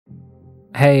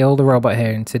Hey, Older Robot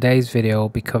here. In today's video, I'll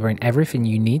be covering everything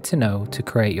you need to know to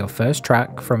create your first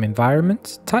track, from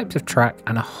environments, types of track,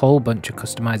 and a whole bunch of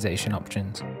customization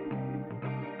options.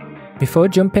 Before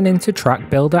jumping into Track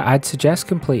Builder, I'd suggest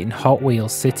completing Hot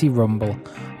Wheels City Rumble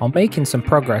or making some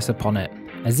progress upon it,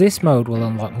 as this mode will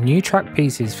unlock new track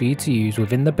pieces for you to use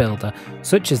within the builder,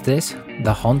 such as this,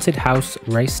 the Haunted House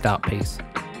Race Start piece.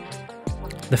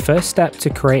 The first step to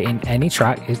creating any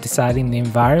track is deciding the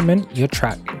environment your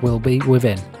track will be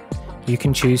within. You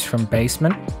can choose from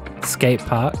basement, skate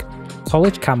park,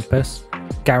 college campus,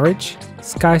 garage,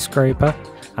 skyscraper,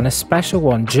 and a special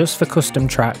one just for custom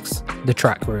tracks, the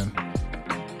track room.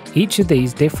 Each of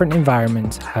these different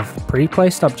environments have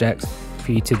pre-placed objects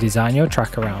for you to design your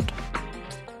track around.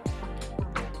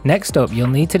 Next up, you'll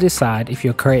need to decide if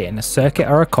you're creating a circuit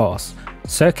or a course.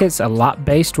 Circuits are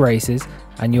lap-based races,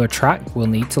 and your track will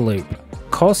need to loop.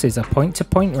 Courses are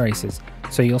point-to-point races,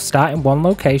 so you'll start in one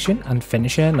location and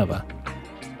finish in another.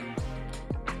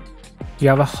 You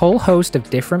have a whole host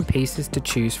of different pieces to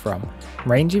choose from,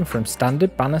 ranging from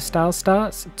standard banner style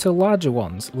starts to larger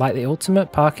ones like the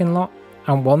Ultimate Parking Lot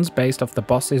and ones based off the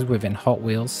bosses within Hot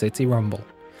Wheels City Rumble.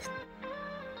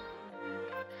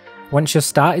 Once your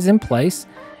start is in place,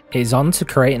 it is on to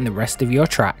creating the rest of your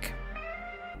track.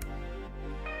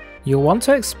 You'll want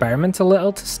to experiment a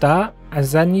little to start,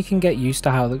 as then you can get used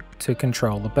to how to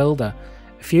control the builder.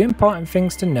 A few important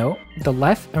things to note: the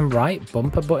left and right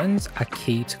bumper buttons are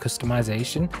key to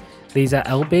customization. These are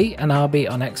LB and RB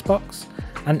on Xbox,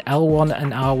 and L1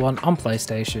 and R1 on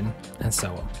PlayStation, and so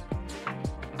on.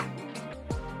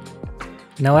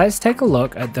 Now let's take a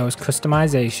look at those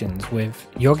customizations with,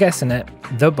 you're guessing it,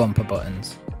 the bumper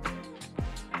buttons.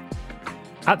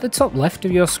 At the top left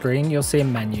of your screen, you'll see a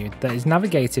menu that is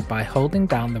navigated by holding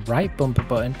down the right bumper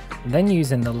button and then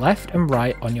using the left and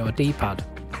right on your D-pad.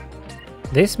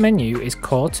 This menu is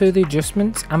core to the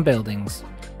adjustments and buildings.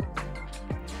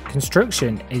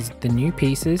 Construction is the new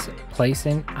pieces,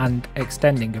 placing and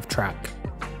extending of track.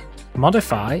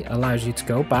 Modify allows you to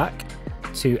go back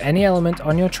to any element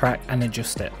on your track and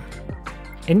adjust it.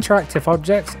 Interactive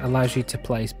objects allows you to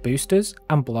place boosters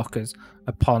and blockers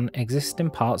upon existing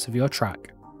parts of your track.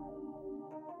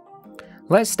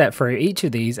 Let's step through each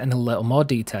of these in a little more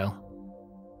detail.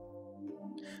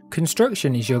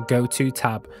 Construction is your go-to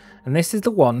tab, and this is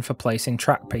the one for placing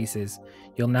track pieces.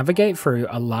 You'll navigate through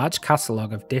a large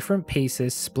catalogue of different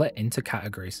pieces split into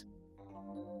categories.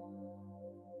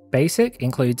 Basic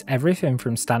includes everything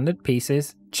from standard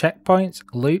pieces, checkpoints,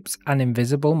 loops, and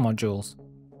invisible modules.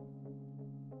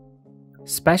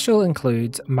 Special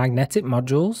includes magnetic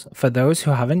modules. For those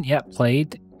who haven't yet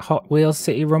played Hot Wheels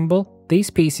City Rumble, these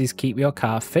pieces keep your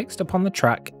car fixed upon the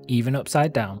track, even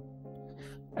upside down.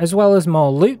 As well as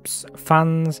more loops,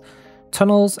 fans,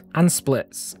 tunnels, and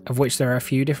splits, of which there are a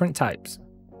few different types.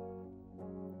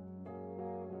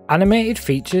 Animated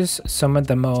features some of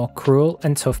the more cruel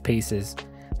and tough pieces.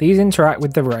 These interact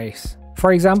with the race.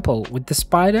 For example, with the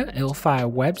spider, it'll fire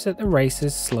webs at the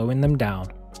racers, slowing them down.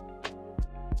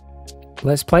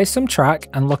 Let's place some track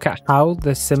and look at how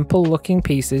the simple looking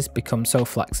pieces become so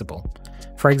flexible.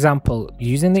 For example,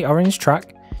 using the orange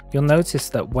track, you'll notice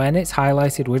that when it's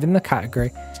highlighted within the category,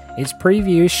 its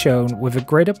preview is shown with a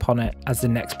grid upon it as the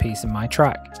next piece in my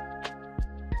track.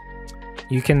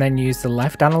 You can then use the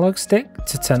left analog stick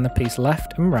to turn the piece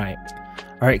left and right,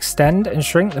 or extend and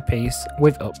shrink the piece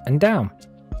with up and down.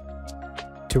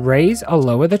 To raise or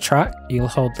lower the track, you'll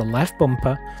hold the left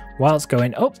bumper whilst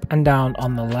going up and down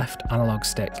on the left analog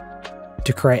stick.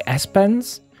 To create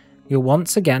S-bends, you'll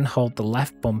once again hold the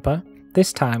left bumper,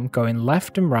 this time going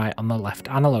left and right on the left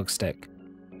analog stick.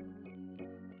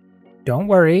 Don't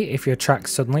worry if your track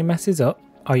suddenly messes up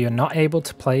or you're not able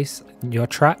to place your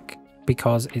track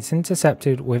because it's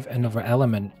intercepted with another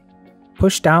element.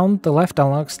 Push down the left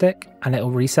analog stick and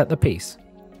it'll reset the piece.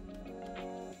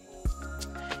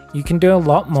 You can do a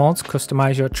lot more to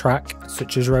customize your track,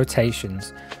 such as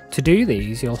rotations. To do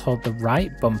these, you'll hold the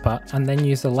right bumper and then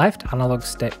use the left analog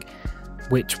stick,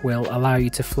 which will allow you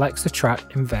to flex the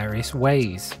track in various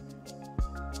ways.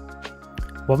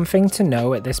 One thing to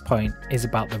know at this point is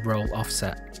about the roll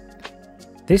offset.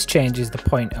 This changes the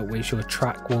point at which your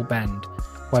track will bend,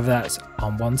 whether that's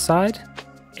on one side,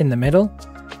 in the middle,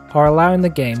 or allowing the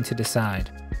game to decide.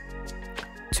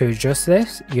 To adjust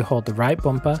this, you hold the right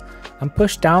bumper and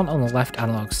push down on the left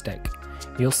analog stick.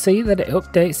 You'll see that it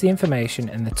updates the information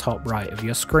in the top right of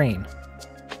your screen.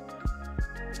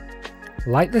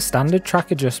 Like the standard track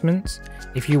adjustments,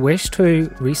 if you wish to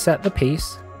reset the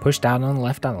piece, push down on the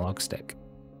left analog stick.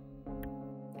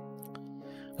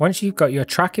 Once you've got your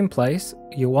track in place,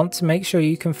 you'll want to make sure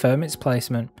you confirm its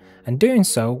placement and doing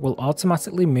so will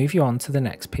automatically move you on to the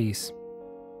next piece.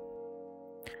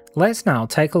 Let's now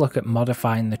take a look at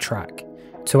modifying the track.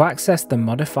 To access the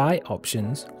modify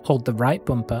options, hold the right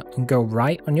bumper and go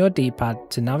right on your D-pad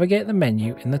to navigate the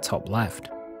menu in the top left.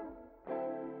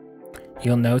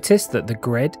 You'll notice that the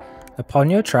grid upon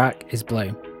your track is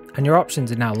blue and your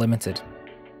options are now limited.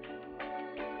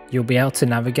 You'll be able to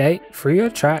navigate through your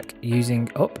track using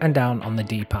up and down on the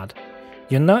D-pad.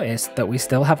 You'll notice that we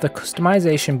still have the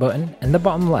customization button in the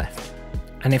bottom left,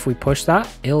 and if we push that,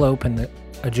 it'll open the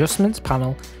adjustments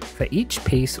panel for each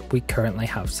piece we currently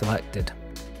have selected.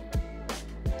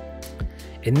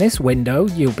 In this window,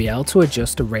 you'll be able to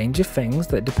adjust a range of things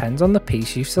that depends on the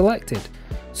piece you've selected,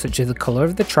 such as the colour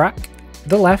of the track,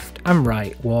 the left and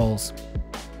right walls.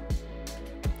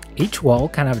 Each wall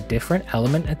can have a different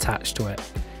element attached to it,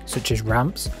 such as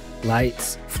ramps,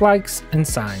 lights, flags and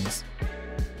signs.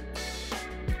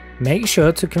 Make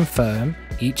sure to confirm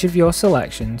each of your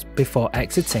selections before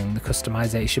exiting the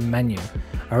customization menu,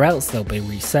 or else they'll be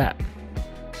reset.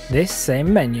 This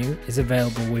same menu is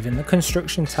available within the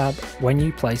construction tab when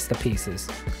you place the pieces.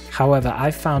 However,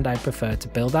 I've found I prefer to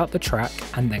build out the track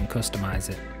and then customize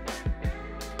it.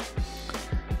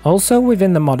 Also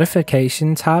within the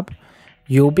modification tab,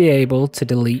 you'll be able to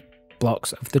delete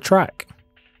blocks of the track.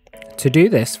 To do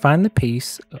this, find the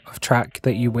piece of track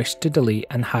that you wish to delete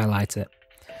and highlight it.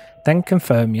 Then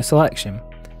confirm your selection.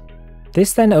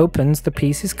 This then opens the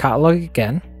piece's catalogue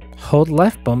again. Hold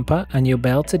left bumper and you'll be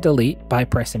able to delete by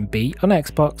pressing B on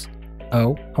Xbox,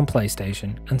 O on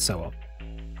PlayStation, and so on.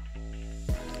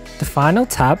 The final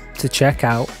tab to check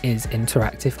out is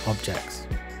Interactive Objects.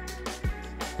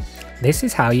 This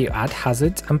is how you add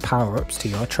hazards and power-ups to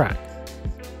your track.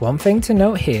 One thing to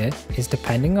note here is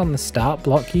depending on the start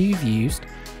block you've used,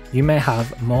 you may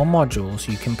have more modules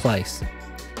you can place.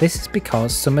 This is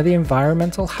because some of the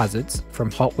environmental hazards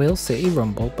from Hot Wheels City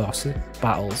Rumble boss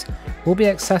battles will be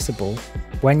accessible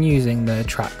when using the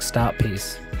track start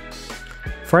piece.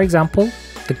 For example,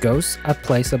 the ghosts are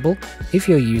placeable if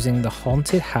you're using the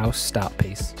Haunted House start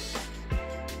piece.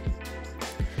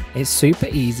 It's super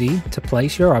easy to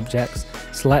place your objects,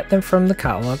 select them from the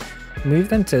catalogue, move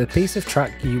them to the piece of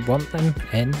track you want them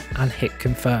in and hit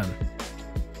confirm.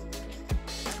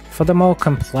 For the more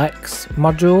complex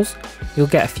modules, you'll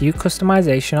get a few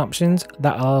customization options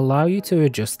that will allow you to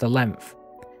adjust the length.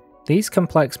 These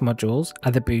complex modules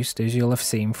are the boosters you'll have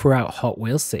seen throughout Hot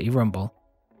Wheels City Rumble.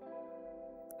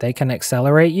 They can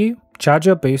accelerate you, charge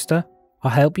your booster,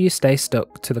 or help you stay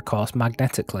stuck to the course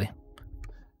magnetically.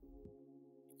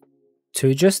 To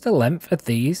adjust the length of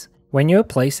these, when you are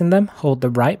placing them, hold the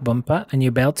right bumper and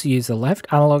you'll be able to use the left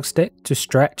analog stick to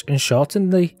stretch and shorten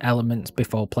the elements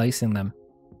before placing them.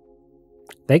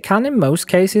 They can in most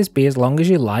cases be as long as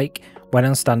you like when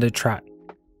on standard track.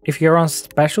 If you're on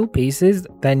special pieces,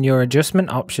 then your adjustment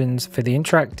options for the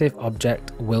interactive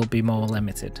object will be more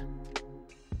limited.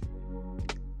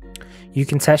 You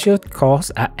can test your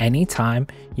course at any time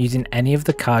using any of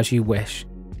the cars you wish.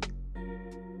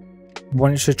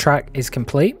 Once your track is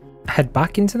complete, head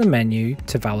back into the menu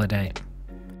to validate.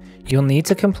 You'll need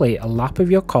to complete a lap of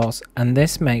your course and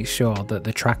this makes sure that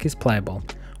the track is playable.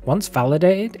 Once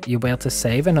validated, you'll be able to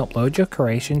save and upload your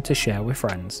creation to share with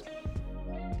friends.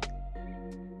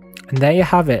 And there you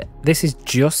have it. This is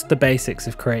just the basics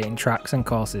of creating tracks and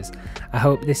courses. I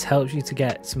hope this helps you to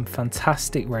get some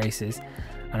fantastic races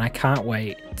and I can't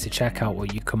wait to check out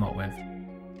what you come up with.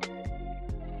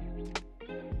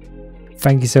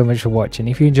 Thank you so much for watching.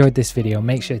 If you enjoyed this video,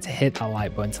 make sure to hit that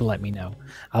like button to let me know.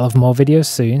 I'll have more videos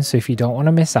soon, so if you don't want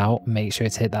to miss out, make sure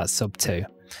to hit that sub too.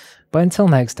 But until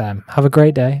next time, have a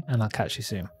great day and I'll catch you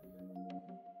soon.